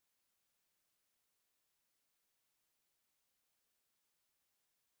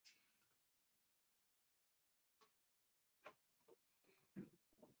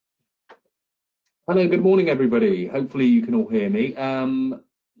Hello, good morning, everybody. Hopefully you can all hear me.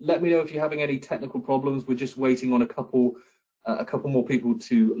 Let me know if you're having any technical problems. We're just waiting on a couple more people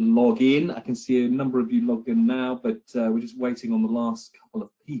to log in. I can see a number of you logged in now, but we're just waiting on the last couple of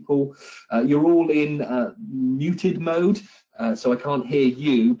people. You're all in muted mode, so I can't hear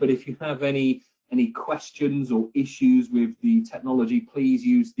you. But if you have any questions or issues with the technology, please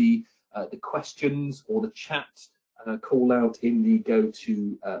use the questions or the chat call out in the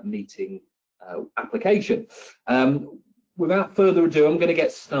GoToMeeting application. Without further ado, I'm going to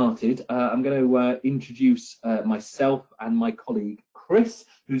get started. I'm going to introduce myself and my colleague Chris,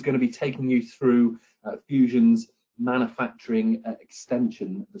 who's going to be taking you through Fusion's manufacturing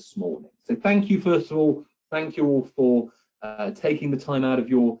extension this morning. So thank you, first of all, thank you all for taking the time out of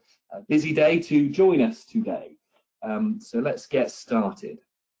your busy day to join us today. So let's get started.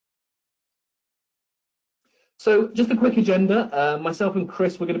 So just a quick agenda. Myself and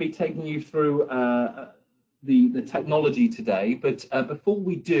Chris, we're going to be taking you through the technology today. But before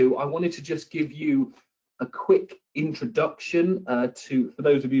we do, I wanted to just give you a quick introduction for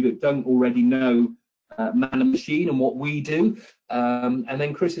those of you that don't already know Man & Machine and what we do. And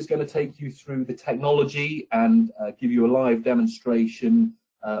then Chris is going to take you through the technology and give you a live demonstration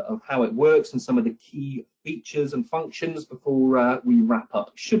of how it works and some of the key features and functions before we wrap up.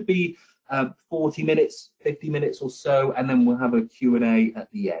 It should be 40 minutes, 50 minutes or so, and then we'll have a Q&A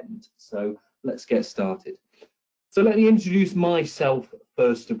at the end. So let's get started. So let me introduce myself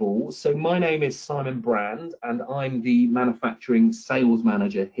first of all. So my name is Simon Brand, and I'm the manufacturing sales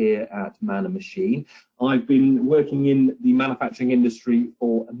manager here at Man & Machine. I've been working in the manufacturing industry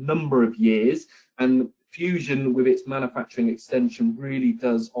for a number of years, and Fusion, with its manufacturing extension, really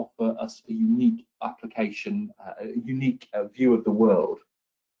does offer us a unique application, a unique view of the world.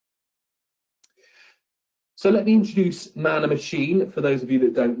 So let me introduce Man & Machine for those of you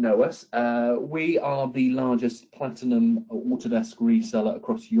that don't know us. We are the largest platinum Autodesk reseller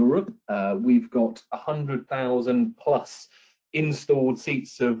across Europe. We've got 100,000 plus installed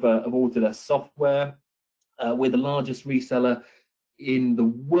seats of Autodesk software. We're the largest reseller in the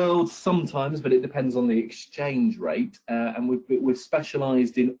world sometimes, but it depends on the exchange rate. And we're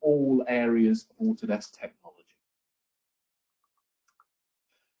specialized in all areas of Autodesk technology.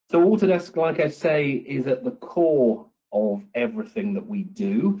 So Autodesk, like I say, is at the core of everything that we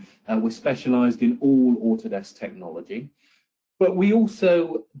do. We're specialized in all Autodesk technology, but we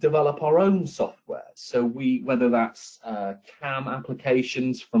also develop our own software. So whether that's CAM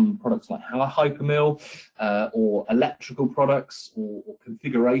applications from products like Hypermill, or electrical products or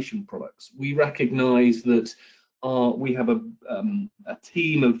configuration products, we recognize that we have a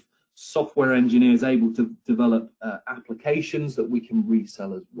team of software engineers able to develop applications that we can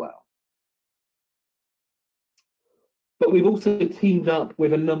resell as well. But we've also teamed up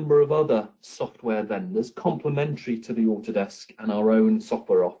with a number of other software vendors complementary to the Autodesk and our own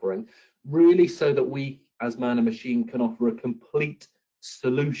software offering, really so that we as Man & Machine can offer a complete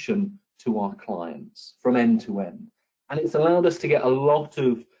solution to our clients from end to end. And it's allowed us to get a lot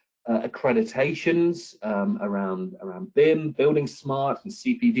of accreditations around BIM, Building Smart and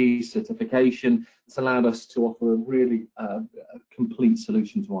CPD certification. It's allowed us to offer a really complete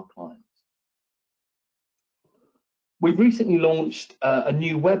solution to our clients. We've recently launched a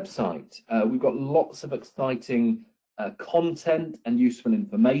new website. We've got lots of exciting content and useful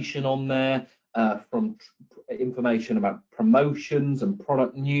information on there, from information about promotions and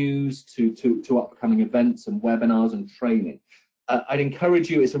product news to upcoming events and webinars and training. I'd encourage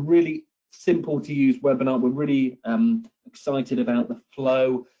you, it's a really simple to use webinar. We're really excited about the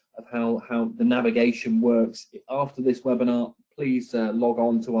flow of how the navigation works. After this webinar, please log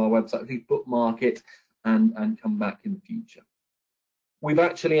on to our website, please bookmark it and come back in the future. We've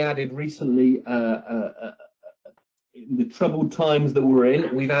actually added recently, in the troubled times that we're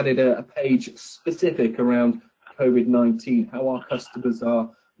in, we've added a page specific around COVID-19, how our customers are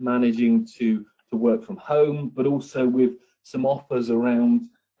managing to work from home, but also with some offers around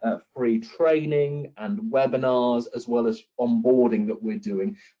free training and webinars, as well as onboarding that we're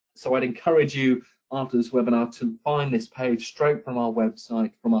doing. So I'd encourage you after this webinar to find this page straight from our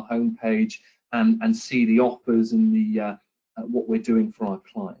website, from our homepage, and see the offers and the what we're doing for our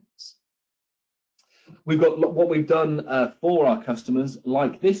clients. We've got what we've done for our customers,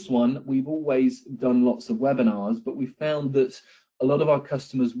 like this one. We've always done lots of webinars, but we found that a lot of our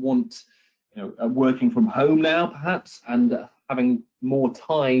customers want, working from home now, perhaps, and having more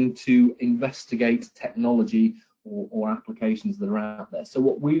time to investigate technology or applications that are out there. So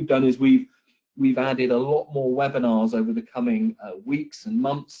what we've done is we've added a lot more webinars over the coming weeks and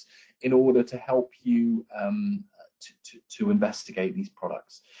months in order to help you to investigate these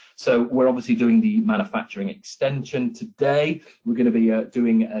products. So we're obviously doing the manufacturing extension today. We're going to be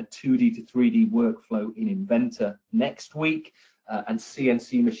doing a 2D to 3D workflow in Inventor next week, and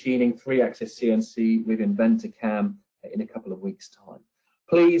CNC machining, 3-axis CNC with Inventor Cam in a couple of weeks' time.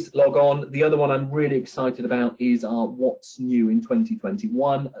 Please log on. The other one I'm really excited about is our What's New in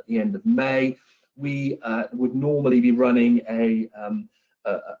 2021 at the end of May. We would normally be running a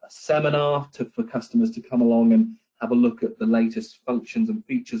seminar for customers to come along and have a look at the latest functions and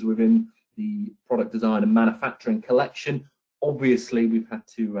features within the product design and manufacturing collection. Obviously, we've had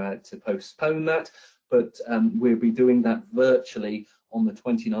to postpone that, but we'll be doing that virtually on the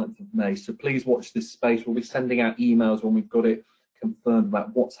 29th of May. So please watch this space. We'll be sending out emails when we've got it confirmed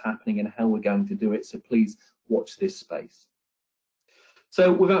about what's happening and how we're going to do it. So please watch this space.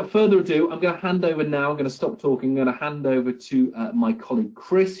 So without further ado, I'm going to hand over now. I'm going to stop talking. I'm going to hand over to my colleague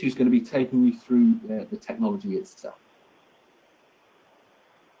Chris, who's going to be taking you through the technology itself.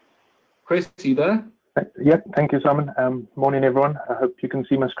 Chris, are you there? Yep, thank you, Simon. Morning, everyone. I hope you can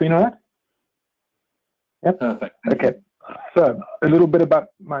see my screen all right. Yep. Perfect. Okay. So a little bit about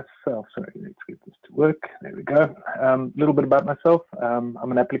myself. Sorry, let's get this to work. There we go. A little bit about myself. I'm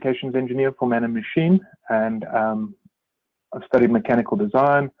an applications engineer for Man and Machine, and I've studied mechanical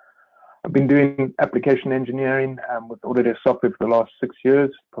design. I've been doing application engineering with Autodesk software for the last 6 years,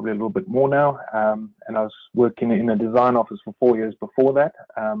 probably a little bit more now. And I was working in a design office for 4 years before that.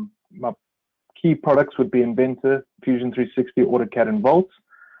 My key products would be Inventor, Fusion 360, AutoCAD, and Volts.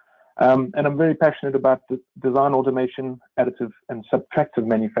 And I'm very passionate about the design automation, additive and subtractive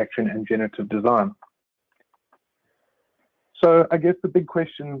manufacturing, and generative design. So I guess the big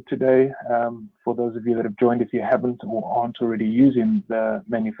question today, for those of you that have joined, if you haven't or aren't already using the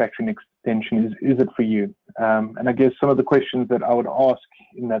manufacturing extension, is it for you? And I guess some of the questions that I would ask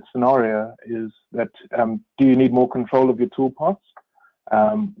in that scenario is that, do you need more control of your toolpaths?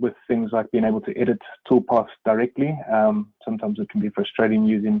 With things like being able to edit toolpaths directly. Sometimes it can be frustrating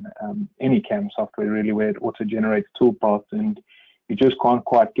using any CAM software really, where it auto-generates toolpaths and you just can't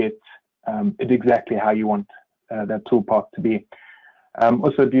quite get it exactly how you want that toolpath to be.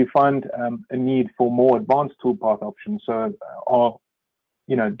 Also, do you find a need for more advanced toolpath options? So,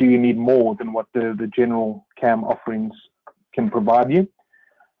 do you need more than what the general CAM offerings can provide you?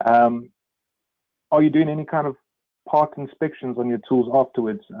 Are you doing any kind of part inspections on your tools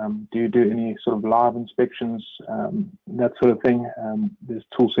afterwards? Do you do any sort of live inspections, that sort of thing? There's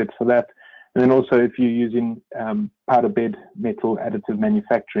tool sets for that. And then also, if you're using powder bed metal additive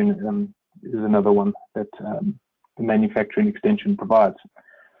manufacturing, is another one that the manufacturing extension provides.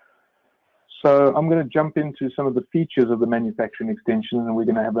 So I'm going to jump into some of the features of the manufacturing extension, and we're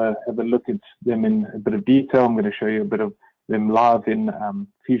going to have a look at them in a bit of detail. I'm going to show you a bit of them live in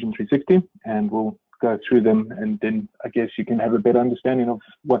Fusion 360, and we'll go through them, and then I guess you can have a better understanding of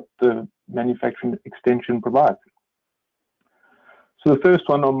what the manufacturing extension provides. So the first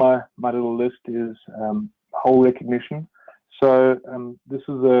one on my little list is hole recognition. So this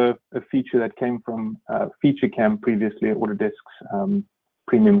is a feature that came from Feature Cam previously, Autodesk's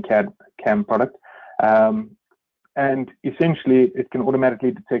premium CAM product. And essentially, it can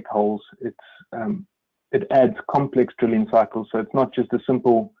automatically detect holes. It adds complex drilling cycles, so it's not just a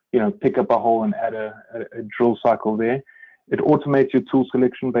simple, pick up a hole and add a drill cycle there. It automates your tool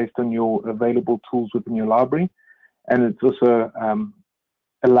selection based on your available tools within your library, and it also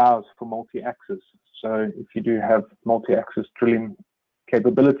allows for multi-axis. So if you do have multi-axis drilling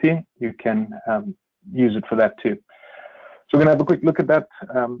capability, you can use it for that too. So we're going to have a quick look at that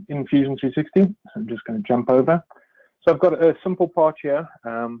in Fusion 360. So I'm just going to jump over. So I've got a simple part here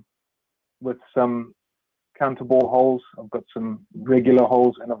with some counterbore holes. I've got some regular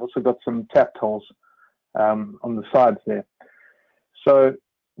holes, and I've also got some tapped holes on the sides there. So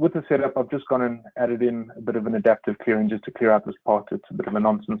with the setup, I've just gone and added in a bit of an adaptive clearing just to clear out this part. It's a bit of a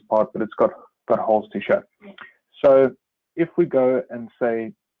nonsense part, but it's got holes to show. So if we go and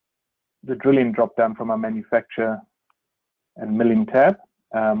say the drilling drop down from our manufacturer and milling tab,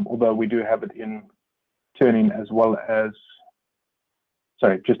 although we do have it in turning as well as,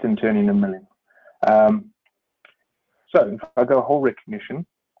 sorry, just in turning and milling. So if I go hole recognition,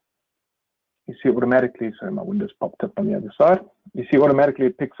 you see automatically, sorry, my window's popped up on the other side. You see automatically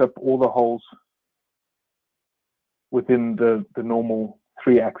it picks up all the holes within the normal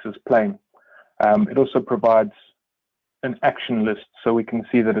 3-axis plane. It also provides an action list, so we can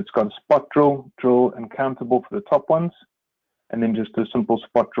see that it's got a spot drill, drill, and countable for the top ones, and then just a simple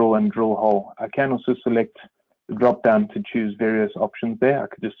spot drill and drill hole. I can also select the drop down to choose various options there. I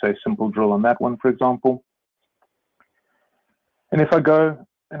could just say simple drill on that one, for example. And if I go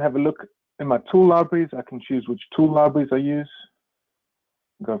and have a look in my tool libraries, I can choose which tool libraries I use.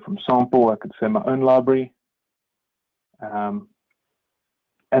 Go from sample, I could say my own library. And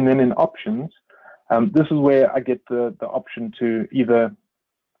then in options, this is where I get the option to either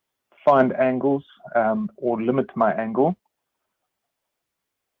find angles or limit my angle,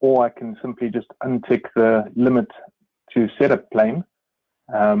 or I can simply just untick the limit to setup plane,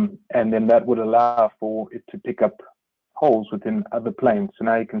 and then that would allow for it to pick up holes within other planes. So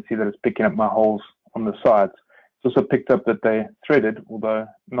now you can see that it's picking up my holes on the sides. It's also picked up that they're threaded, although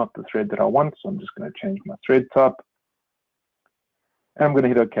not the thread that I want, so I'm just going to change my thread type. And I'm going to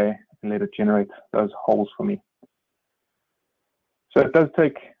hit OK and let it generate those holes for me. So it does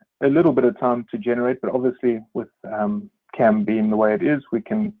take a little bit of time to generate, but obviously with CAM being the way it is, we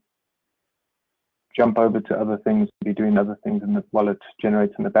can jump over to other things, be doing other things while it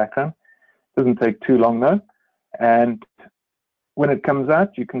generates in the background. It doesn't take too long though. And when it comes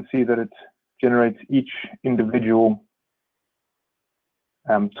out, you can see that it generates each individual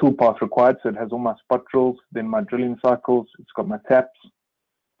tool path required. So it has all my spot drills, then my drilling cycles, it's got my taps,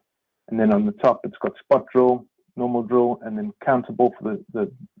 and then on the top it's got spot drill, normal drill, and then countable for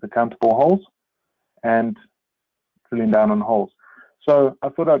the countable holes, and drilling down on holes. So I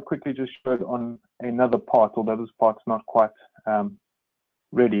thought I'd quickly just show it on another part, although this part's not quite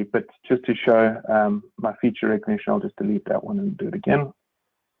ready, but just to show my feature recognition, I'll just delete that one and do it again.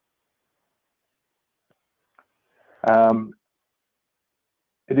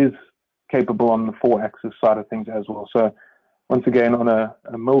 It is capable on the 4-axis side of things as well. So once again, on a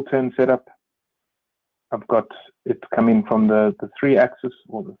mill turn setup, I've got it coming from the 3-axis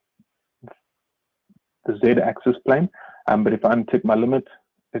or the Z-axis plane. But if I untick my limit,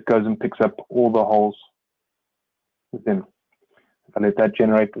 it goes and picks up all the holes within. If I let that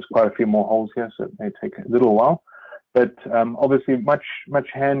generate, there's quite a few more holes here, so it may take a little while. But obviously much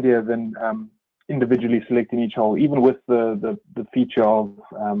handier than individually selecting each hole, even with the feature of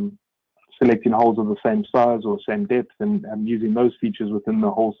selecting holes of the same size or same depth and using those features within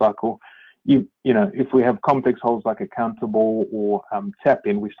the hole cycle. You know, if we have complex holes like a countable or tap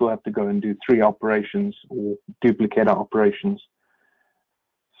in, we still have to go and do 3 operations or duplicator operations.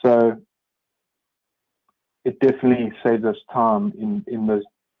 So it definitely saves us time in those,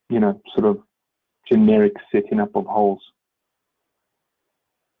 you know, sort of generic setting up of holes.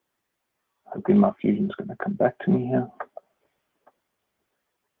 Hoping my fusion's going to come back to me here.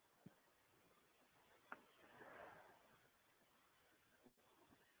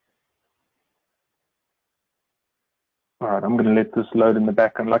 All right, I'm going to let this load in the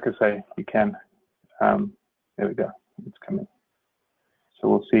background. Like I say, you can. There we go. It's coming. So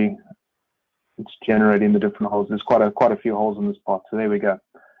we'll see. It's generating the different holes. There's quite a few holes in this part. So there we go.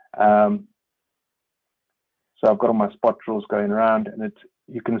 So I've got all my spot drills going around, and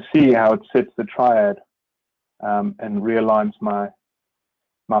you can see how it sets the triad and realigns my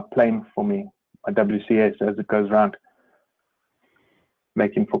plane for me, my WCS, as it goes around,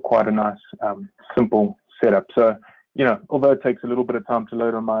 making for quite a nice simple setup. So, you know, although it takes a little bit of time to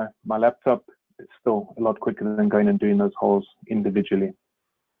load on my laptop, it's still a lot quicker than going and doing those holes individually.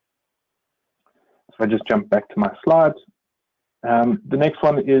 So I just jump back to my slides. The next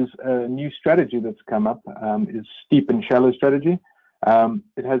one is a new strategy that's come up, is steep and shallow strategy.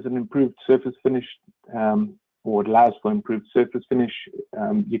 It has an improved surface finish, or it allows for improved surface finish.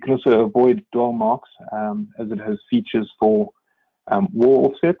 You can also avoid dwell marks, as it has features for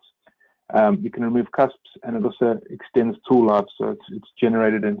wall offsets. You can remove cusps, and it also extends tool life, so it's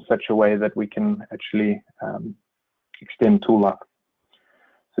generated in such a way that we can actually extend tool life.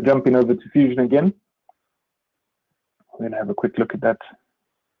 So jumping over to Fusion again, we're going to have a quick look at that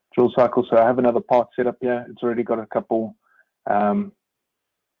drill cycle. So I have another part set up here. It's already got a couple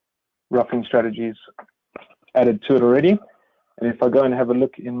roughing strategies added to it already. And if I go and have a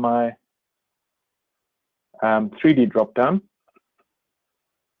look in my 3D dropdown,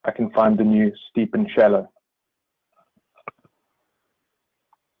 I can find the new steep and shallow.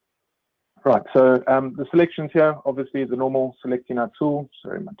 Right, so the selections here, obviously the normal selecting our tool.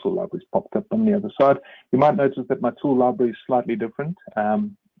 Sorry, my tool library's popped up on the other side. You might notice that my tool library is slightly different.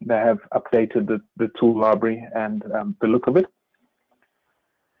 They have updated the tool library and the look of it.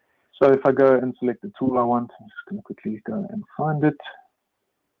 So if I go and select the tool I want, I'm just going to quickly go and find it.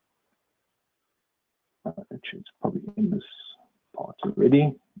 It's probably in this part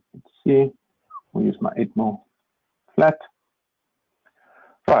already. Let's see. We'll use my 8mm flat.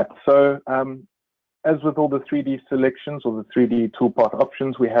 Right, so as with all the 3D selections or the 3D toolpath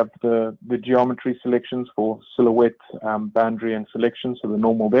options, we have the geometry selections for silhouette, boundary, and selection. So the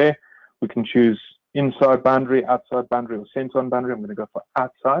normal there. We can choose inside boundary, outside boundary, or center on boundary. I'm going to go for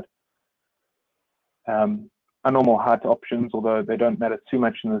outside. our normal height options, although they don't matter too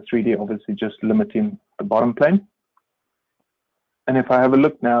much in the 3D, obviously just limiting the bottom plane. And if I have a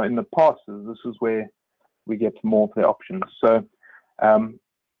look now in the passes, this is where we get more of the options. So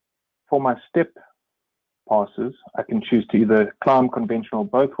for my step passes, I can choose to either climb conventional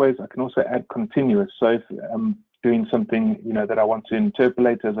both ways. I can also add continuous. So if I'm doing something, you know, that I want to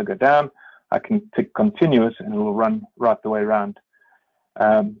interpolate as I go down, I can tick continuous and it will run right the way around.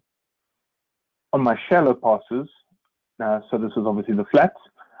 On my shallow passes, so this is obviously the flats,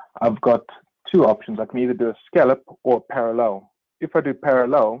 I've got two options. I can either do a scallop or parallel. If I do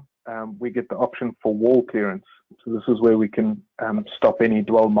parallel, we get the option for wall clearance. So this is where we can stop any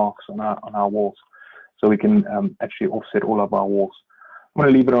dwell marks on our walls. So we can actually offset all of our walls. I'm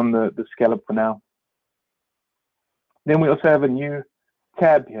going to leave it on the scallop for now. Then we also have a new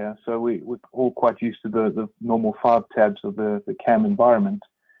tab here. So we're all quite used to the normal 5 tabs of the CAM environment.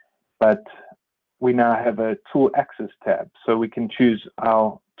 But we now have a tool axis tab. So we can choose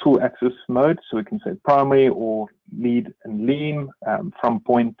our tool axis mode. So we can say primary or lead and lean, from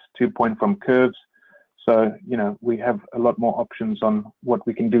point to point, from curves. So, you know, we have a lot more options on what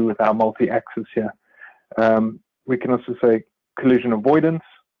we can do with our multi-axis here. We can also say collision avoidance,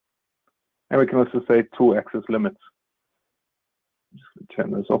 and we can also say tool axis limits. Just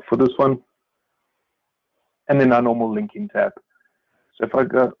turn this off for this one. And then our normal linking tab. So if I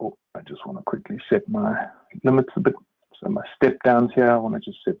go, I just want to quickly set my limits a bit. So my step downs here, I want to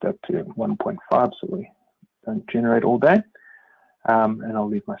just set that to 1.5 so we don't generate all day. And I'll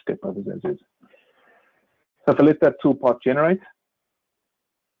leave my step overs as is. So if I let that toolpath generate,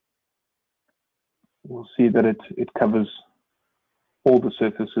 we'll see that it covers all the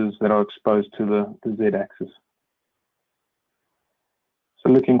surfaces that are exposed to the Z-axis. So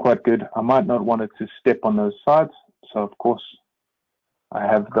looking quite good. I might not want it to step on those sides. So of course, I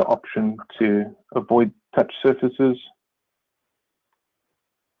have the option to avoid touch surfaces.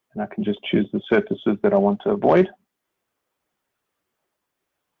 And I can just choose the surfaces that I want to avoid.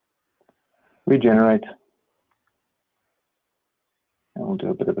 Regenerate. And we'll do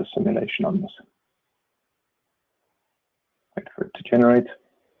a bit of a simulation on this. Wait for it to generate.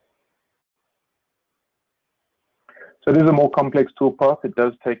 So this is a more complex toolpath. It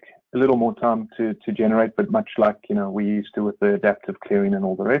does take a little more time to generate, but much like, you know, we used to with the adaptive clearing and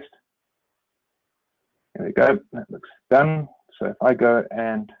all the rest. There we go. That looks done. So if I go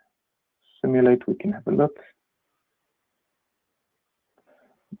and simulate, we can have a look.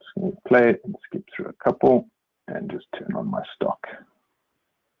 I'm just going to play it and skip through a couple and just turn on my stock.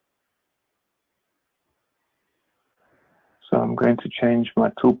 So I'm going to change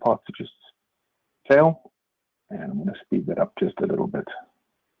my toolpath to just tail, and I'm going to speed that up just a little bit.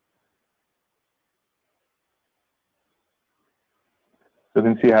 So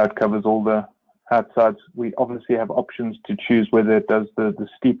you can see how it covers all the outsides. We obviously have options to choose whether it does the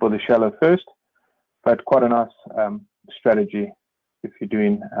steep or the shallow first, but quite a nice strategy if you're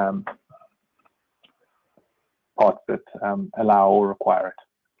doing parts that allow or require it.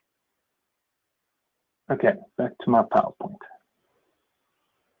 Okay, back to my PowerPoint.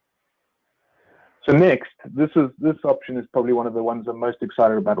 So next, this option is probably one of the ones I'm most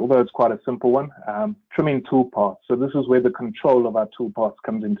excited about, although it's quite a simple one. Trimming toolpaths. So this is where the control of our toolpaths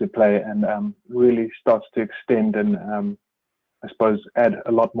comes into play and really starts to extend and I suppose add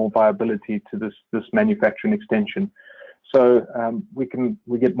a lot more viability to this manufacturing extension. So we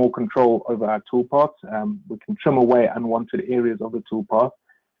get more control over our toolpaths. We can trim away unwanted areas of the toolpath.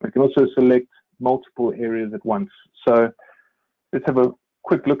 We can also select multiple areas at once. So let's have a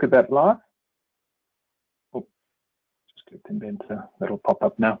quick look at that live. Oh, just click condenser, that'll pop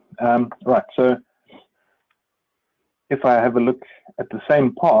up now. Right, so if I have a look at the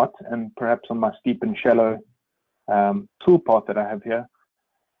same part and perhaps on my steep and shallow toolpath that I have here,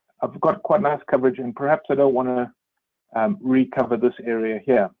 I've got quite nice coverage and perhaps I don't want to recover this area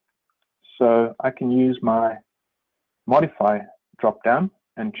here. So I can use my modify drop down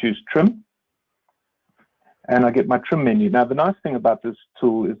and choose trim. And I get my trim menu. Now, the nice thing about this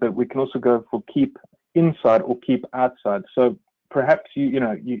tool is that we can also go for keep inside or keep outside. So perhaps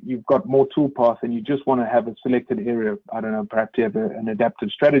you've got more toolpaths and you just want to have a selected area. I don't know, perhaps you have an adaptive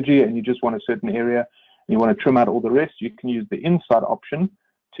strategy and you just want a certain area and you want to trim out all the rest. You can use the inside option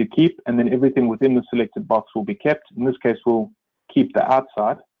to keep, and then everything within the selected box will be kept. In this case, we'll keep the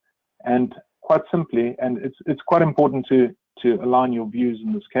outside. And quite simply, and it's quite important to align your views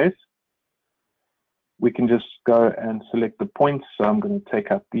in this case, we can just go and select the points. So I'm going to take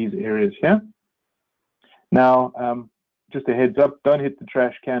out these areas here. Now, just a heads up, don't hit the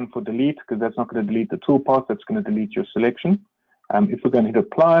trash can for delete because that's not going to delete the toolpath. That's going to delete your selection. If we're going to hit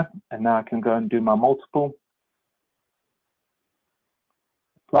apply, and now I can go and do my multiple.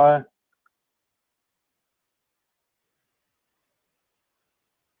 Apply.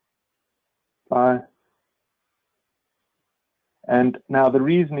 Apply. And now the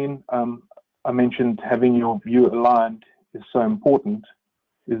reasoning I mentioned having your view aligned is so important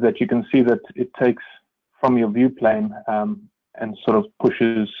is that you can see that it takes from your view plane and sort of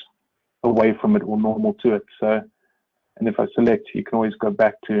pushes away from it or normal to it. So, and if I select, you can always go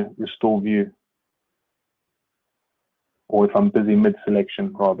back to restore view. Or if I'm busy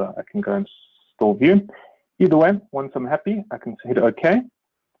mid-selection, rather, I can go and restore view. Either way, once I'm happy, I can hit OK,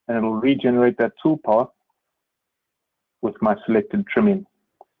 and it'll regenerate that toolpath with my selected trimming.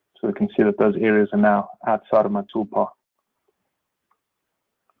 So we can see that those areas are now outside of my toolpath.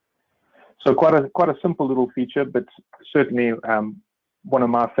 So quite a simple little feature, but certainly one of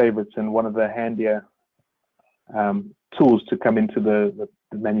my favorites and one of the handier tools to come into the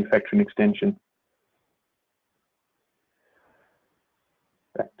manufacturing extension.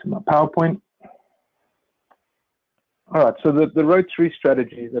 Back to my PowerPoint. All right, so the rotary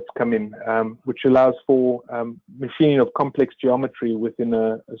strategy that's come in, which allows for machining of complex geometry within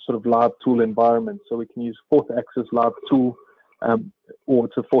a sort of live tool environment. So we can use fourth axis live tool, or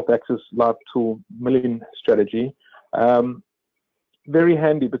it's a fourth axis live tool milling strategy. Very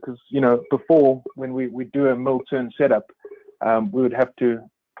handy because, you know, before when we do a mill turn setup, we would have to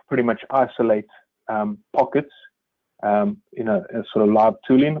pretty much isolate pockets, you know, as sort of live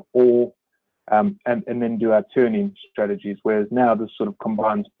tooling, or and then do our turning strategies, whereas now this sort of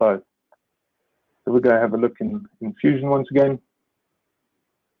combines both. So we're going to have a look in Fusion once again.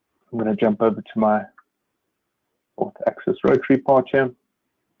 I'm going to jump over to my fourth axis rotary part here.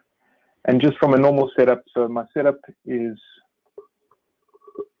 And just from a normal setup, so my setup is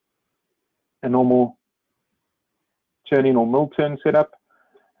a normal turning or mill turn setup.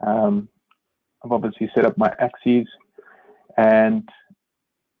 I've obviously set up my axes and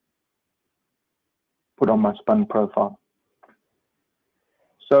put on my spun profile.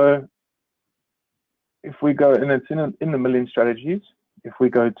 So if we go, and it's in the milling strategies, if we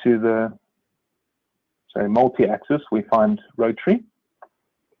go to the, sorry, multi-axis, we find rotary.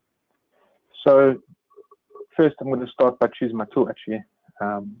 So first I'm going to start by choosing my tool. Actually,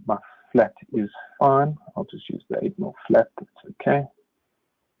 my flat is fine. I'll just use the 8mm flat, that's okay.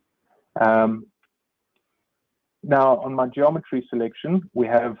 Now on my geometry selection, we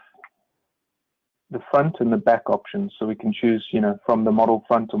have the front and the back options. So we can choose, you know, from the model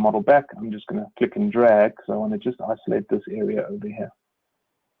front or model back. I'm just going to click and drag, so I want to just isolate this area over here.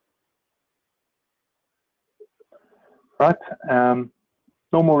 Right,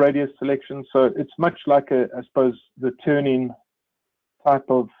 normal radius selection. So it's much like I suppose, the turning type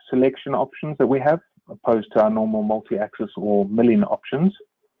of selection options that we have, opposed to our normal multi-axis or milling options.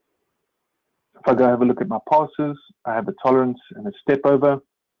 If I go have a look at my passes, I have a tolerance and a step over.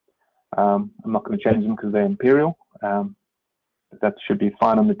 I'm not going to change them because they're imperial. That should be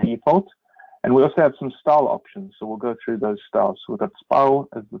fine on the default. And we also have some style options, so we'll go through those styles. So we've got spiral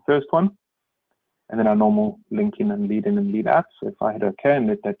as the first one, and then our normal link in and lead in and lead out. So if I hit OK and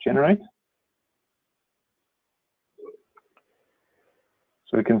let that generate,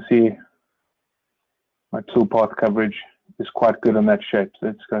 so we can see my toolpath coverage is quite good on that shape. So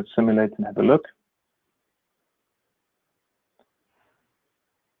let's go simulate and have a look.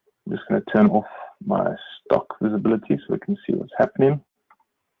 I'm just going to turn off my stock visibility so we can see what's happening.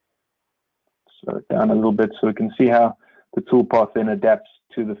 Slow it down a little bit so we can see how the toolpath then adapts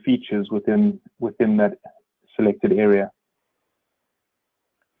to the features within that selected area.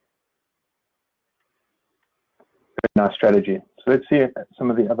 Very nice strategy. So let's see some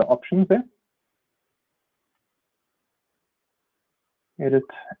of the other options there. Edit,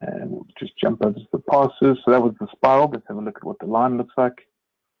 and we'll just jump over to the passes. So that was the spiral. Let's have a look at what the line looks like.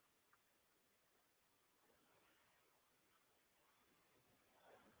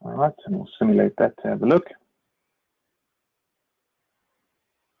 All right, and we'll simulate that to have a look.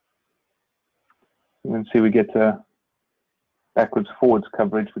 You can see we get backwards forwards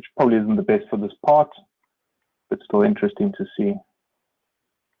coverage, which probably isn't the best for this part, but still interesting to see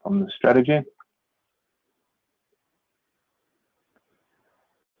from the strategy.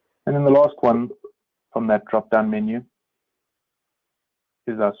 And then the last one from that drop-down menu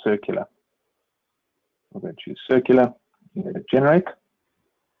is our circular. We're going to choose circular and let it generate.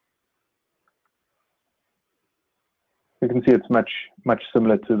 You can see it's much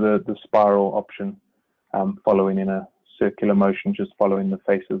similar to the spiral option, following in a circular motion, just following the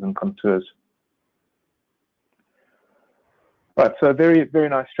faces and contours. Right, so very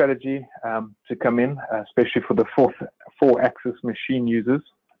nice strategy to come in, especially for the 4-axis machine users.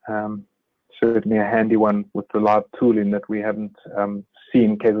 Certainly a handy one with the live tooling that we haven't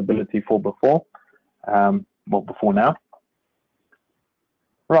seen capability for before, well, before now.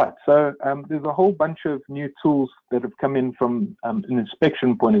 Right, so there's a whole bunch of new tools that have come in from an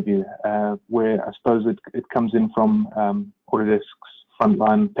inspection point of view, where I suppose it comes in from Autodesk's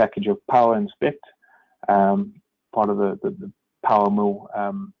frontline package of Power Inspect, part of the Power Mill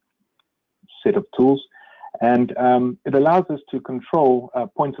set of tools. And it allows us to control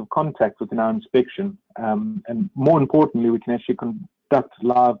points of contact within our inspection. And more importantly, we can actually conduct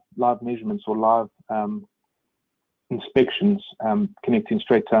live measurements or live inspections connecting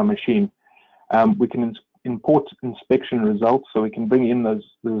straight to our machine. We can import inspection results, so we can bring in those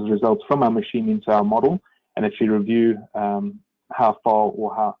results from our machine into our model and actually review how far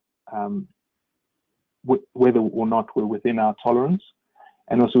or how whether or not we're within our tolerance.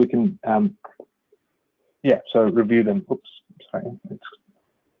 And also we can so review them. Oops, sorry, let's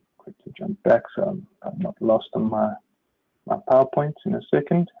quickly jump back so I'm not lost on my PowerPoint in a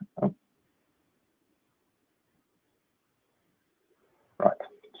second. Oh. Right,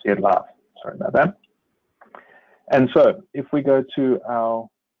 see it live. Sorry about that. And so if we go to our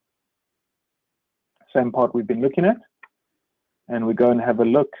same part we've been looking at, and we go and have a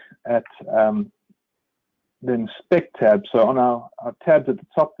look at the inspect tab. So on our tabs at the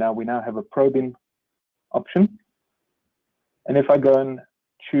top now, we now have a probing option. And if I go and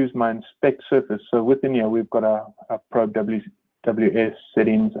choose my inspect surface, so within here we've got our probe WS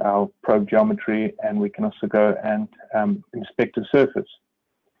settings, our probe geometry, and we can also go and inspect a surface.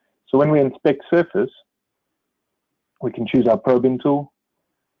 So when we inspect surface, we can choose our probing tool,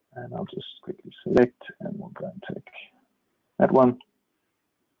 and I'll just quickly select, and we'll go and take that one.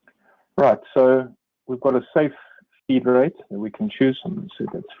 Right, so we've got a safe feed rate that we can choose. I'm going to say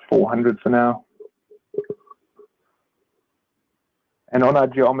that's 400 for now. And on our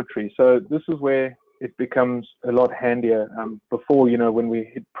geometry, so this is where it becomes a lot handier. Before, you know, when we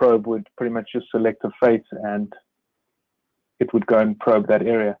hit probe, we'd pretty much just select a face and it would go and probe that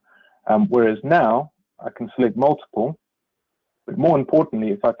area. Whereas now, I can select multiple, but more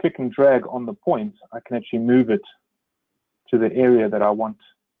importantly, if I click and drag on the point, I can actually move it to the area that I want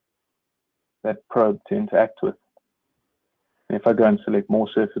that probe to interact with. And if I go and select more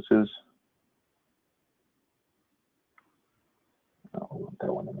surfaces, I want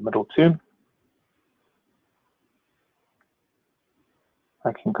that one in the middle too.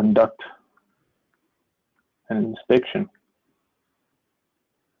 I can conduct an inspection.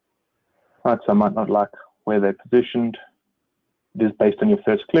 Right, so I might not like where they're positioned. It is based on your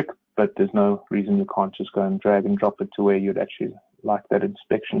first click, but there's no reason you can't just go and drag and drop it to where you'd actually like that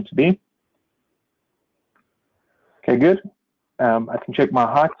inspection to be. Okay, good. I can check my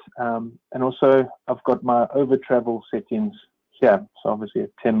height, and also I've got my over travel settings here. So obviously at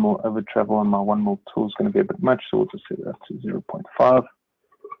 10 more over travel on my 1 mil tool is going to be a bit much, so we'll just set that to 0.5.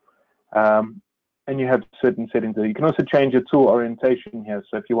 And you have certain settings there. You can also change your tool orientation here.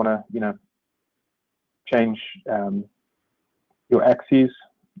 So if you want to, you know, change your axes,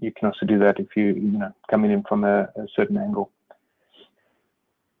 you can also do that if you know, coming in from a certain angle.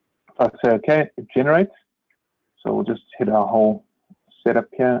 If I say OK, it generates. So we'll just hit our whole setup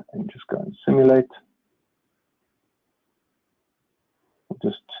here and just go and simulate. We'll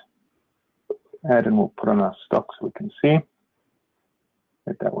just add and we'll put on our stock so we can see.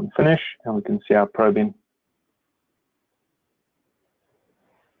 Let that one finish and we can see our probing.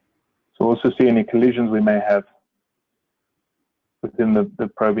 So we'll also see any collisions we may have within the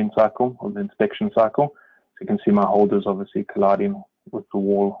probing cycle or the inspection cycle. So you can see my holders obviously colliding with the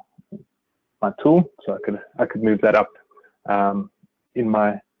wall, my tool. So I could move that up in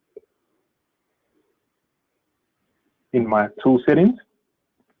my tool settings.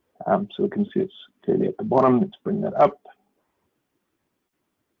 So we can see it's clearly at the bottom. Let's bring that up.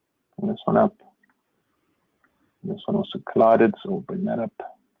 Bring this one up. This one also collided, so we'll bring that up.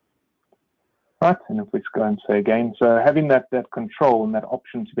 Right, and if we go and say again, so having that control and that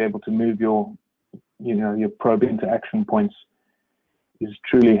option to be able to move your, you know, your probe into action points is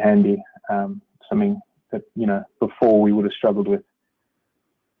truly handy. Something that, you know, before we would have struggled with.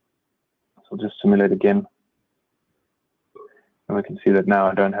 So I'll just simulate again, and we can see that now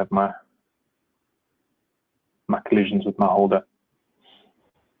I don't have my collisions with my holder.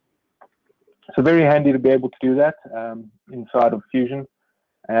 So very handy to be able to do that inside of Fusion,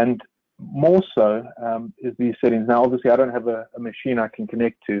 and more so is these settings. Now, obviously, I don't have a machine I can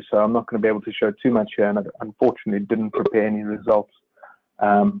connect to, so I'm not going to be able to show too much here, and I unfortunately didn't prepare any results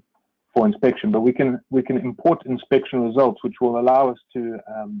for inspection. But we can import inspection results, which will allow us to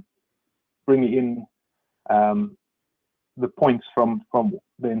bring in the points from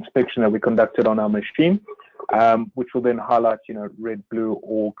the inspection that we conducted on our machine, which will then highlight, red, blue,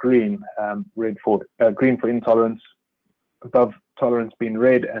 or green. Green for intolerance, above tolerance being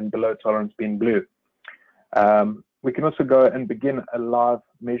red, and below tolerance being blue. We can also go and begin a live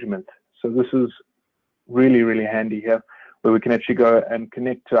measurement. So this is really, really handy here, where we can actually go and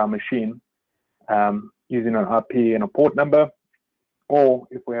connect to our machine using an IP and a port number, or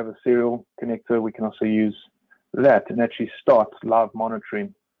if we have a serial connector, we can also use that and actually start live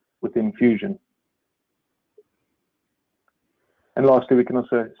monitoring within Fusion. And lastly, we can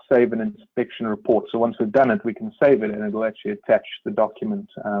also save an inspection report. So once we've done it, we can save it, and it will actually attach the document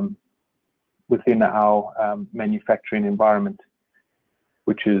within our manufacturing environment,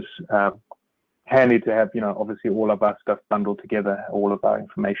 which is handy to have, obviously all of our stuff bundled together, all of our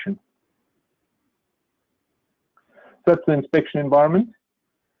information. So that's the inspection environment.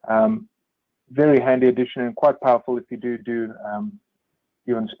 Very handy addition and quite powerful if you do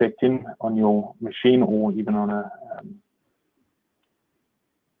your inspecting on your machine, or even on a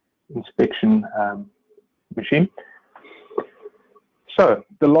inspection machine. So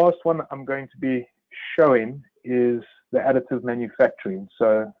the last one I'm going to be showing is the additive manufacturing.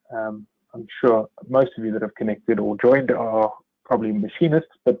 So I'm sure most of you that have connected or joined are probably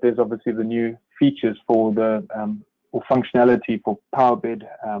machinists, but there's obviously the new features for the or functionality for powder bed,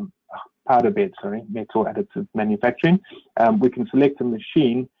 metal additive manufacturing. We can select a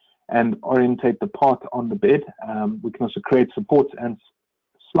machine and orientate the part on the bed. We can also create supports and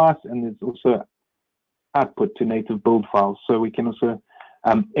slice, and there's also output to native build files. So we can also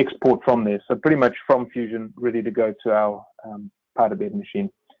export from there. So pretty much from Fusion, ready to go to our powder bed machine.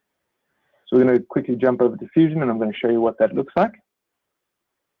 So we're going to quickly jump over to Fusion, and I'm going to show you what that looks like.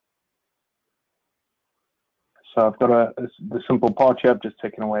 So I've got the simple part here. I've just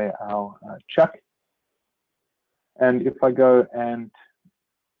taken away our chuck. And if I go and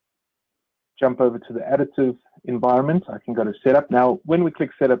jump over to the additive environment, I can go to setup. Now, when we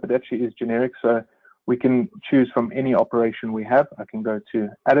click setup, it actually is generic. So we can choose from any operation we have. I can go to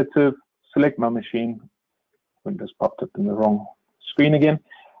additive, select my machine. Windows popped up in the wrong screen again.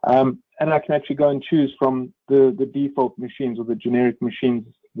 And I can actually go and choose from the default machines, or the generic machines,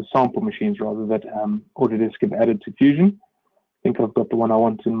 the sample machines rather, that Autodesk have added to Fusion. I think I've got the one I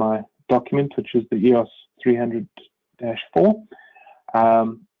want in my document, which is the EOS 300-4.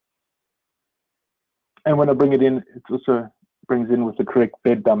 And when I bring it in, it also brings in with the correct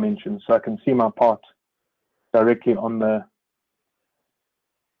bed dimensions, so I can see my part directly on the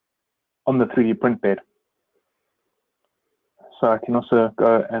 3D print bed. So I can also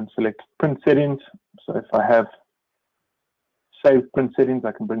go and select print settings. So if I have saved print settings,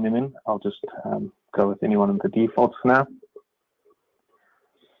 I can bring them in. I'll just go with any one of the defaults for now.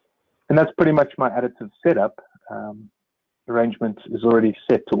 And that's pretty much my additive setup. Arrangement is already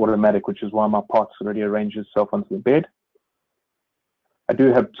set to automatic, which is why my parts already arrange itself onto the bed. I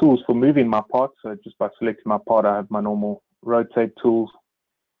do have tools for moving my parts. So just by selecting my part, I have my normal rotate tools.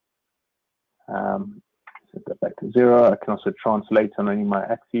 Set that back to 0. I can also translate on any of my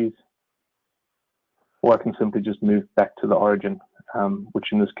axes, or I can simply just move back to the origin,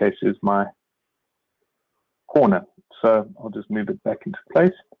 which in this case is my corner. So I'll just move it back into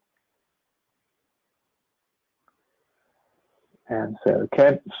place and say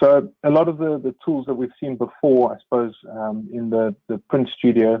OK. So a lot of the tools that we've seen before, I suppose, in the Print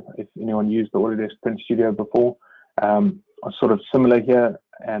Studio, if anyone used the Autodesk Print Studio before, are sort of similar here,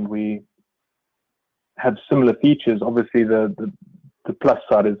 and we have similar features. Obviously, the plus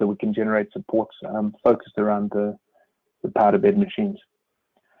side is that we can generate supports focused around the powder bed machines.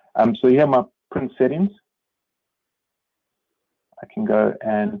 So here are my print settings. I can go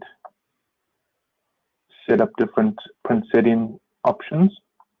and set up different print setting options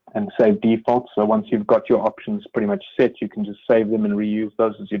and save defaults. So once you've got your options pretty much set, you can just save them and reuse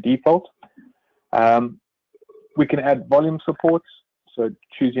those as your default. We can add volume supports. So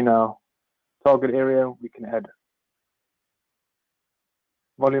choosing our target area, we can add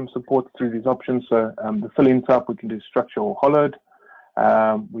volume support through these options. So the fill-in type, we can do structure or hollowed.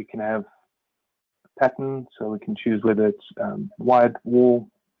 We can have a pattern, so we can choose whether it's wide wall,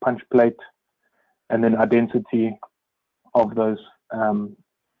 punch plate, and then identity of those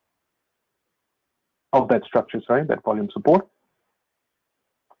of that structure, sorry, that volume support.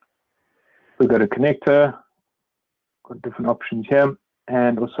 We go to connector, got different options here,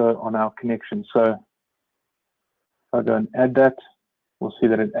 and also on our connection. So if I go and add that, we'll see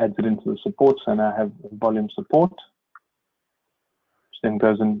that it adds it into the support. So now I have volume support, which then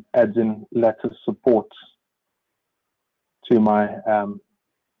goes and adds in lattice support to my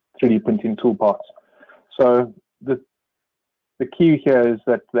 3D printing toolpaths. So the the key here is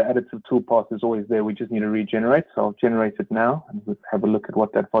that the additive toolpath is always there. We just need to regenerate. So I'll generate it now and we'll have a look at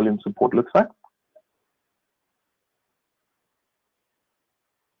what that volume support looks like.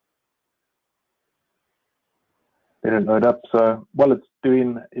 Let it load up. So while it's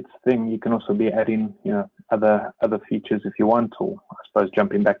doing its thing, you can also be adding, other features if you want, or I suppose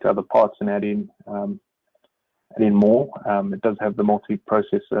jumping back to other parts and adding more. It does have the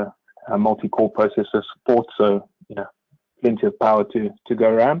multi-core processor support, so plenty of power to go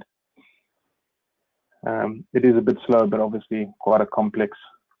around. It is a bit slow, but obviously quite a complex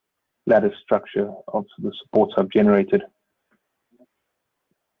lattice structure of the supports I've generated.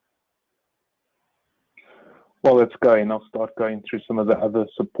 While it's going, I'll start going through some of the other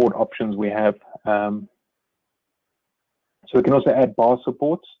support options we have. So we can also add bar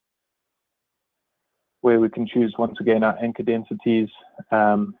supports, where we can choose, once again, our anchor densities,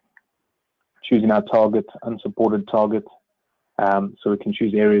 choosing our target, unsupported target. So we can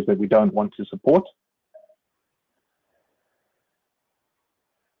choose areas that we don't want to support.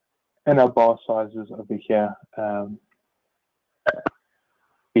 And our bar sizes over here,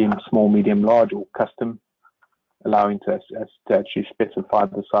 being small, medium, large, or custom, allowing us to actually specify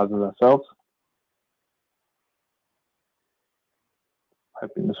the sizes ourselves.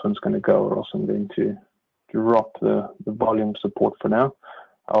 Hoping this one's going to go, or else I'm going to drop the volume support for now.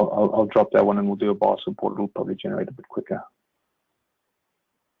 I'll drop that one and we'll do a bar support. It'll probably generate a bit quicker.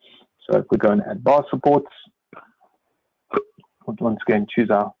 So if we go and add bar supports, we'll once again choose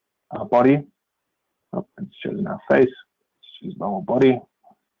our body. Oh, it's chosen our face. Let's choose the whole body.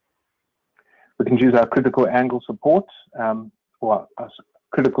 We can choose our critical angle support, or our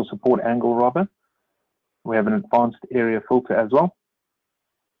critical support angle rather. We have an advanced area filter as well.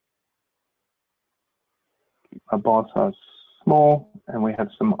 Keep our bar size small, and we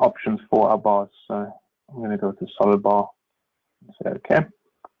have some options for our bars. So I'm going to go to solid bar and say OK.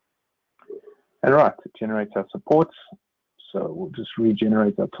 And right, it generates our supports. So we'll just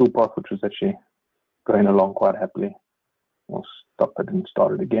regenerate our toolpath, which was actually going along quite happily. We'll stop it and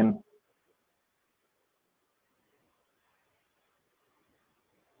start it again.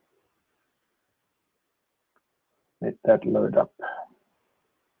 Let that load up.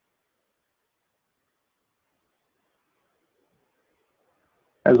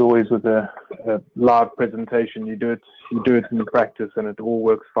 As always with a live presentation, you do it in practice and it all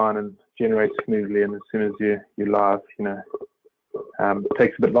works fine and generates smoothly. And as soon as you're live, it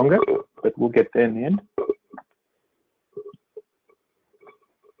takes a bit longer, but we'll get there in the end.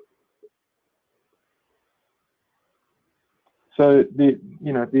 So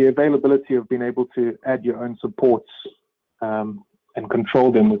the availability of being able to add your own supports and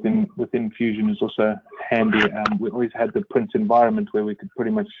control them within Fusion is also handy. We always had the print environment where we could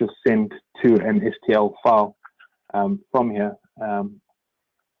pretty much just send to an STL file from here.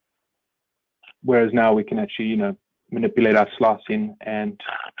 Whereas now we can actually, manipulate our slicing and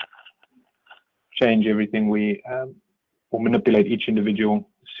change everything or manipulate each individual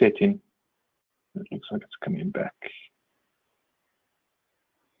setting. It looks like it's coming back.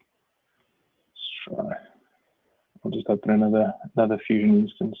 Let's try. I'll just open another Fusion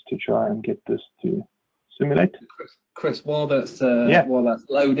instance to try and get this to simulate. Chris, while that's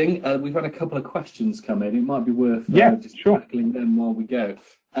loading, we've had a couple of questions come in. It might be worth just tackling them while we go.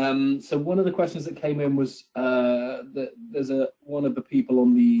 So one of the questions that came in was that there's one of the people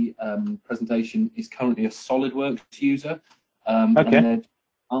on the presentation is currently a SolidWorks user, and they're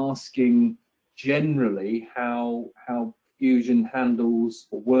asking generally how Fusion handles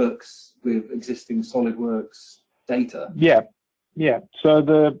or works with existing SolidWorks data. Yeah. So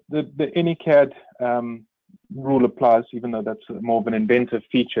the AnyCAD rule applies, even though that's more of an inventive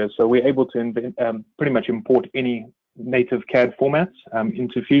feature. So we're able to pretty much import any native CAD formats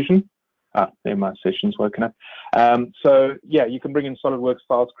into Fusion. There, my session's woken up. So yeah, you can bring in SolidWorks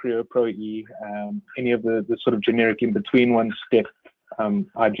files, Creo, Pro E, any of the sort of generic in between ones, Step,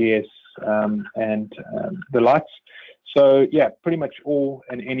 IGS, and the likes. So yeah, pretty much all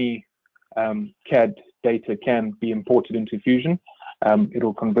and any CAD data can be imported into Fusion.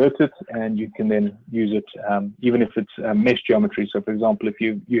 It'll convert it, and you can then use it, even if it's mesh geometry. So, for example, if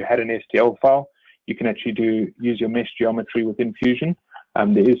you had an STL file, you can actually use your mesh geometry within Fusion.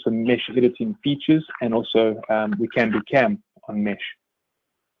 There is some mesh editing features, and also we can do CAM on mesh.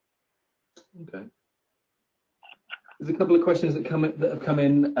 Okay. There's a couple of questions that have come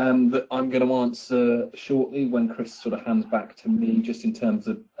in that I'm going to answer shortly when Chris sort of hands back to me, just in terms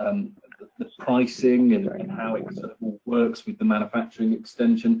of the pricing and how it sort of all works with the manufacturing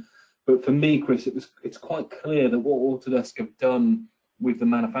extension. But for me, Chris, it's quite clear that what Autodesk have done with the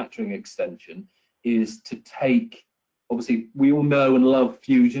manufacturing extension is to take obviously we all know and love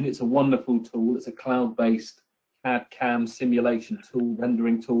Fusion. It's a wonderful tool. It's a cloud-based CAD CAM simulation tool,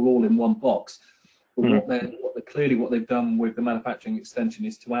 rendering tool, all in one box. But clearly what they've done with the manufacturing extension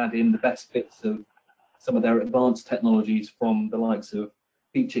is to add in the best bits of some of their advanced technologies from the likes of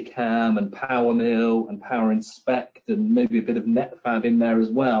Feature Cam and Power Mill and Power Inspect, and maybe a bit of NetFab in there as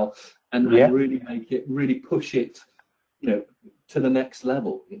well, and really make it, really push it, to the next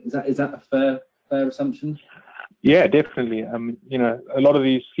level. Is that a fair assumption? Yeah, definitely. A lot of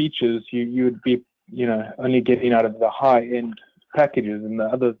these features you would be, only getting out of the high-end packages, and the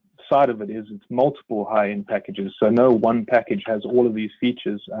other side of it is it's multiple high-end packages. So no one package has all of these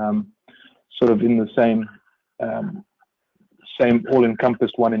features, sort of in the same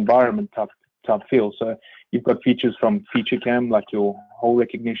all-encompassed one environment type feel. So you've got features from Feature Cam, like your hole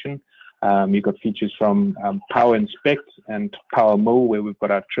recognition. You've got features from Power Inspect and Power Mill, where we've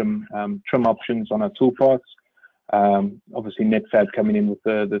got our trim options on our toolpaths. Obviously NetFab coming in with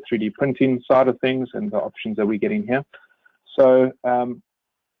the 3D printing side of things and the options that we're getting here. So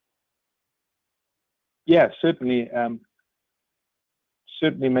yeah, certainly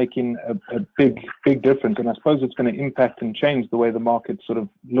making a big difference, and I suppose it's going to impact and change the way the market sort of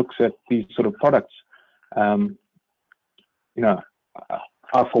looks at these sort of products.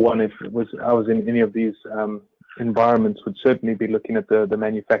 I, for one, if I was in any of these environments, would certainly be looking at the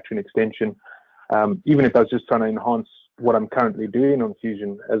manufacturing extension, even if I was just trying to enhance what I'm currently doing on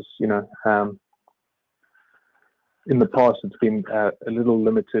Fusion. As in the past, it's been a little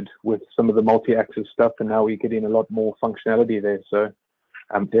limited with some of the multi-axis stuff, and now we're getting a lot more functionality there. So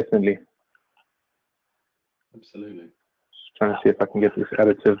definitely. Absolutely. Just trying to see if I can get this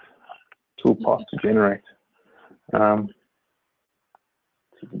additive toolpath to generate.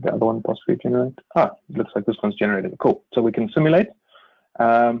 The other one possibly generate. It looks like this one's generated. Cool. So we can simulate.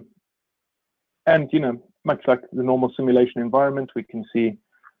 And, much like the normal simulation environment, we can see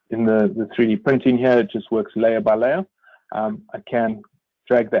in the 3D printing here, it just works layer by layer. I can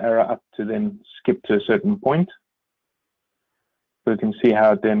drag the arrow up to then skip to a certain point. So you can see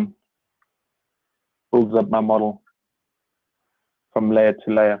how it then builds up my model from layer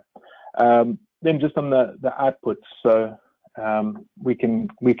to layer. Then just on the outputs, so we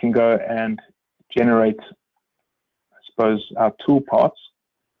can go and generate, I suppose, our toolpaths.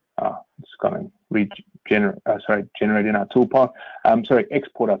 It's going to generating our toolpath.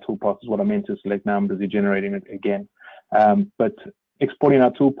 Export our toolpath is what I meant to select now. I'm busy generating it again. But exporting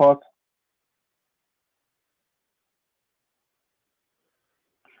our toolpath.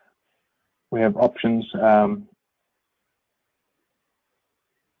 We have options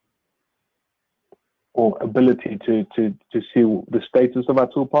or ability to see the status of our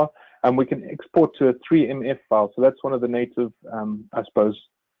toolpath, and we can export to a 3MF file. So that's one of the native, I suppose,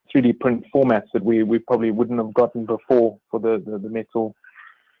 3D print formats that we probably wouldn't have gotten before for the metal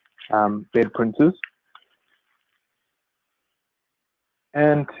bed printers.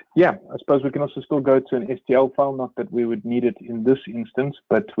 And yeah, I suppose we can also still go to an STL file, not that we would need it in this instance,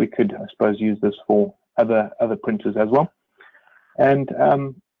 but we could, I suppose, use this for other printers as well. And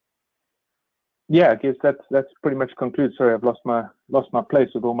yeah, I guess that's pretty much concludes. Sorry, I've lost my place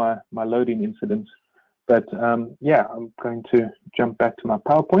with all my loading incidents. But yeah, I'm going to jump back to my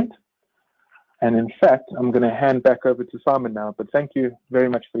PowerPoint. And in fact, I'm going to hand back over to Simon now. But thank you very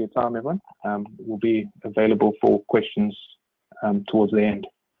much for your time, everyone. We'll be available for questions towards the end.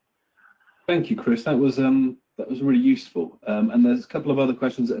 Thank you, Chris. That was really useful. And there's a couple of other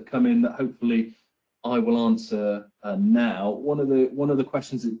questions that have come in that hopefully I will answer now. One of the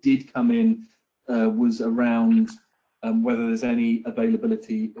questions that did come in was around whether there's any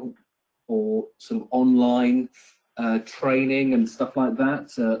availability or sort of online training and stuff like that.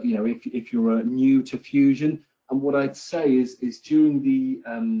 If you're new to Fusion, and what I'd say is during the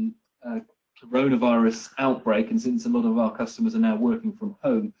coronavirus outbreak, and since a lot of our customers are now working from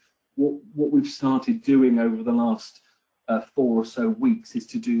home, what we've started doing over the last 4 or so weeks is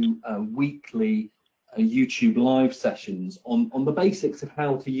to do weekly YouTube live sessions on the basics of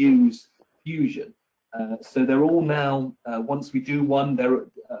how to use Fusion. So they're all now, once we do one, they're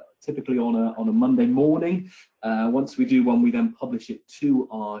typically on a Monday morning. Once we do one, we then publish it to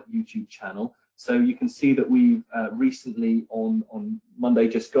our YouTube channel. So you can see that we've recently on Monday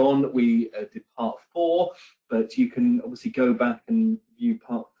just gone, we did part 4, but you can obviously go back and view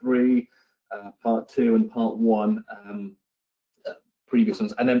part 3, part 2 and part 1, previous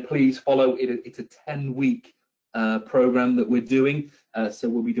ones. And then please follow it. It's a 10-week program that we're doing. So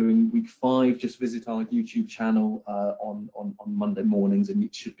we'll be doing week 5. Just visit our YouTube channel on Monday mornings, and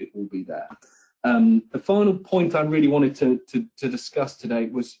it should all be there. The final point I really wanted to discuss today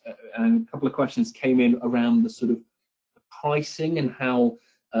was, and a couple of questions came in around the sort of pricing and how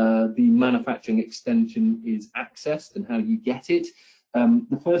the manufacturing extension is accessed and how you get it.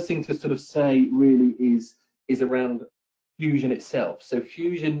 The first thing to sort of say really is around Fusion itself. So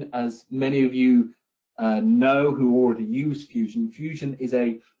Fusion, as many of you know who already use Fusion, Fusion is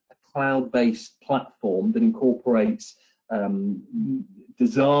a cloud-based platform that incorporates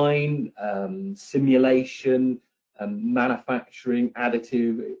design, simulation, manufacturing,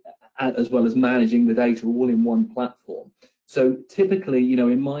 additive, as well as managing the data all in one platform. So typically, you know,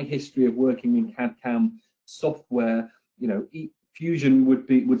 in my history of working in CAD/CAM software, you know, Fusion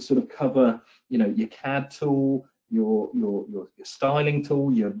would sort of cover, you know, your CAD tool, your styling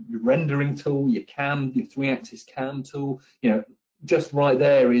tool, your rendering tool, your CAM, your 3-axis CAM tool. You know, just right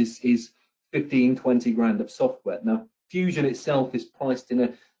there is 15-20 grand of software. Now, Fusion itself is priced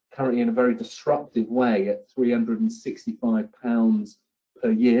currently in a very disruptive way at £365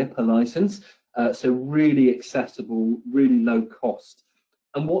 per year per license. So really accessible, really low cost.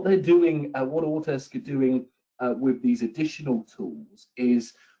 And what they're doing, what Autodesk are doing with these additional tools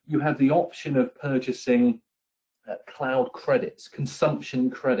is you have the option of purchasing cloud credits, consumption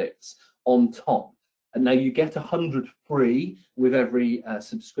credits on top. And now you get 100 free with every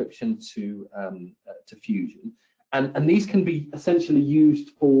subscription to Fusion. And these can be essentially used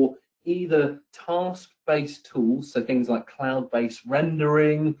for either task-based tools, so things like cloud-based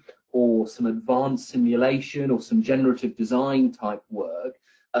rendering or some advanced simulation or some generative design type work,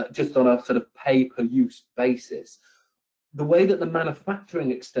 just on a sort of pay-per-use basis. The way that the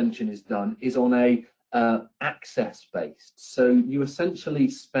manufacturing extension is done is on a access-based. So you essentially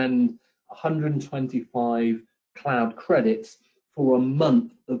spend 125 cloud credits for a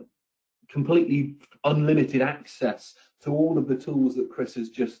month of completely unlimited access to all of the tools that Chris has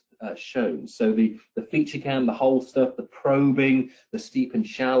just shown. So the feature cam, the whole stuff, the probing, the steep and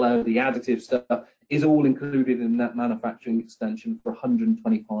shallow, the additive stuff is all included in that manufacturing extension for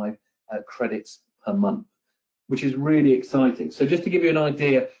 125 credits per month, which is really exciting. So just to give you an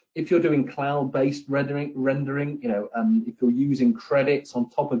idea, if you're doing cloud-based rendering, you know, if you're using credits on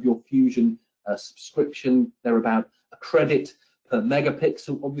top of your Fusion subscription, they're about a credit per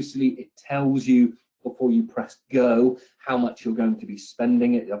megapixel. Obviously, it tells you before you press go how much you're going to be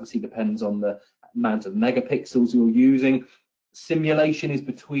spending. It obviously depends on the amount of megapixels you're using. Simulation is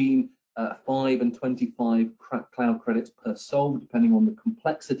between 5 and 25 cloud credits per solve, depending on the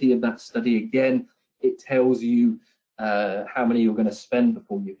complexity of that study. Again, it tells you how many you're going to spend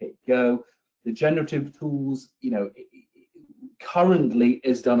before you hit go. The generative tools, you know, currently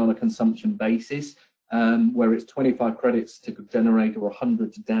is done on a consumption basis, where it's 25 credits to generate or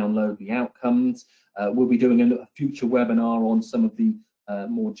 100 to download the outcomes. We'll be doing a future webinar on some of the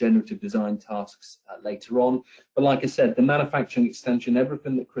more generative design tasks later on. But like I said, the manufacturing extension,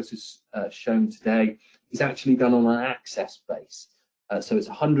 everything that Chris has shown today is actually done on an access base. So it's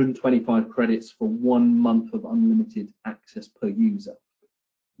 125 credits for 1 month of unlimited access per user.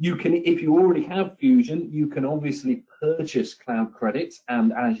 You can, if you already have Fusion, you can obviously purchase cloud credits,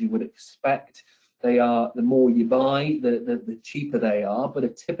 and as you would expect, they are, the more you buy, the cheaper they are.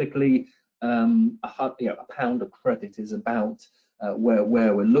 But typically, a pound of credit is about where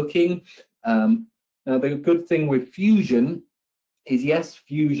we're looking. Now, the good thing with Fusion is, yes,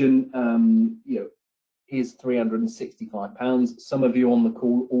 Fusion, you know, is £365. Some of you on the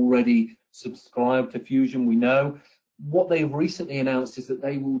call already subscribe to Fusion, we know. What they've recently announced is that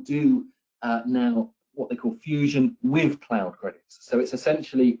they will do now what they call Fusion with cloud credits. So it's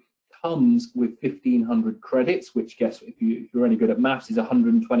essentially comes with 1,500 credits, which, guess if you're any good at maths, is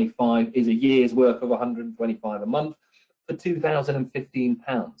 125, is a year's worth of 125 a month for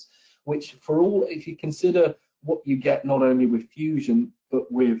 £2,015, which for all, if you consider what you get not only with Fusion, but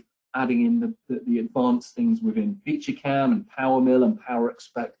with adding in the advanced things within FeatureCam and PowerMill and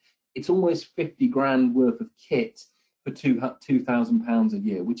PowerExpect, it's almost 50 grand worth of kit for £2,000 a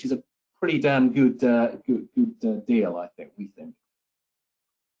year, which is a pretty damn good deal, I think, we think.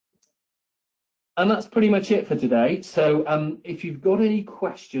 And that's pretty much it for today. So if you've got any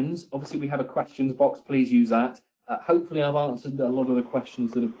questions, obviously we have a questions box, please use that. Hopefully I've answered a lot of the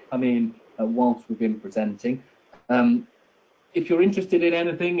questions that have come in whilst we've been presenting. If you're interested in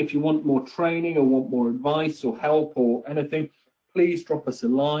anything, if you want more training or want more advice or help or anything, please drop us a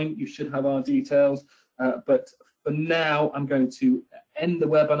line. You should have our details. But for now, I'm going to end the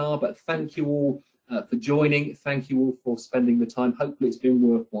webinar, but thank you all for joining. Thank you all for spending the time. Hopefully it's been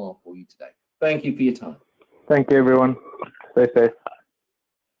worthwhile for you today. Thank you for your time. Thank you, everyone. Stay safe.